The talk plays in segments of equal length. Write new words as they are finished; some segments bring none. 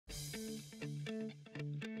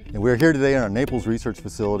And we're here today in our Naples Research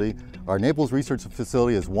Facility. Our Naples Research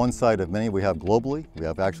Facility is one site of many we have globally. We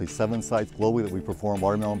have actually 7 sites globally that we perform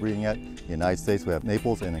watermelon breeding at. In the United States we have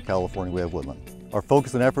Naples, and in California we have Woodland. Our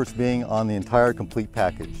focus and efforts being on the entire complete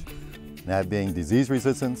package, and that being disease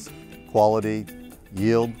resistance, quality,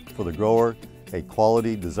 yield for the grower, a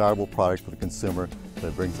quality, desirable product for the consumer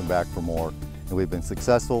that brings them back for more. And we've been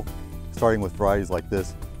successful, starting with varieties like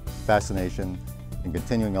this, Fascination, and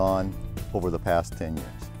continuing on over the past 10 years.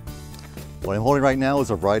 What I'm holding right now is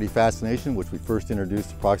a variety Fascination, which we first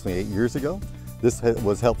introduced approximately 8 years ago. This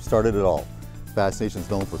was helped started it all. Fascination is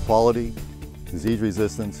known for quality, disease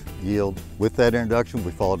resistance, yield. With that introduction,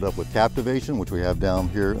 we followed up with Captivation, which we have down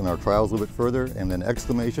here in our trials a little bit further, and then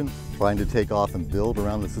Exclamation, trying to take off and build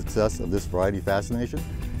around the success of this variety Fascination.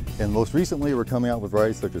 And most recently, we're coming out with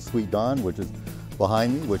varieties such as Sweet Dawn, which is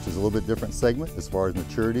behind me, which is a little bit different segment as far as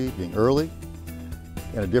maturity, being early,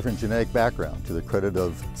 and a different genetic background, to the credit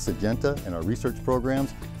of Syngenta and our research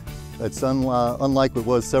programs. It's unlike what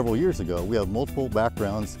was several years ago. We have multiple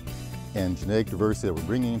backgrounds and genetic diversity that we're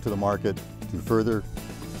bringing into the market to further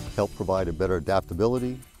help provide a better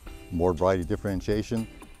adaptability, more variety differentiation,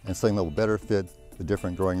 and something that will better fit the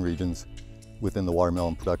different growing regions within the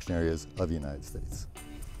watermelon production areas of the United States.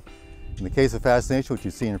 In the case of Fascination, which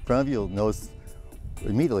you see in front of you, you'll notice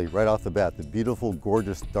immediately right off the bat the beautiful,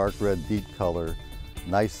 gorgeous, dark red, deep color,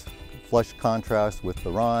 nice flush contrast with the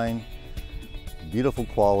rind, beautiful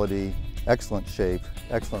quality, excellent shape,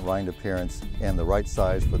 excellent rind appearance, and the right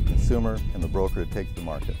size for the consumer and the broker to take to the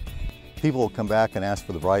market. People will come back and ask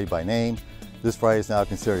for the variety by name. This variety is now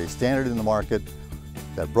considered a standard in the market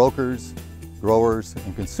that brokers, growers,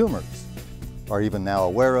 and consumers are even now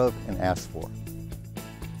aware of and ask for.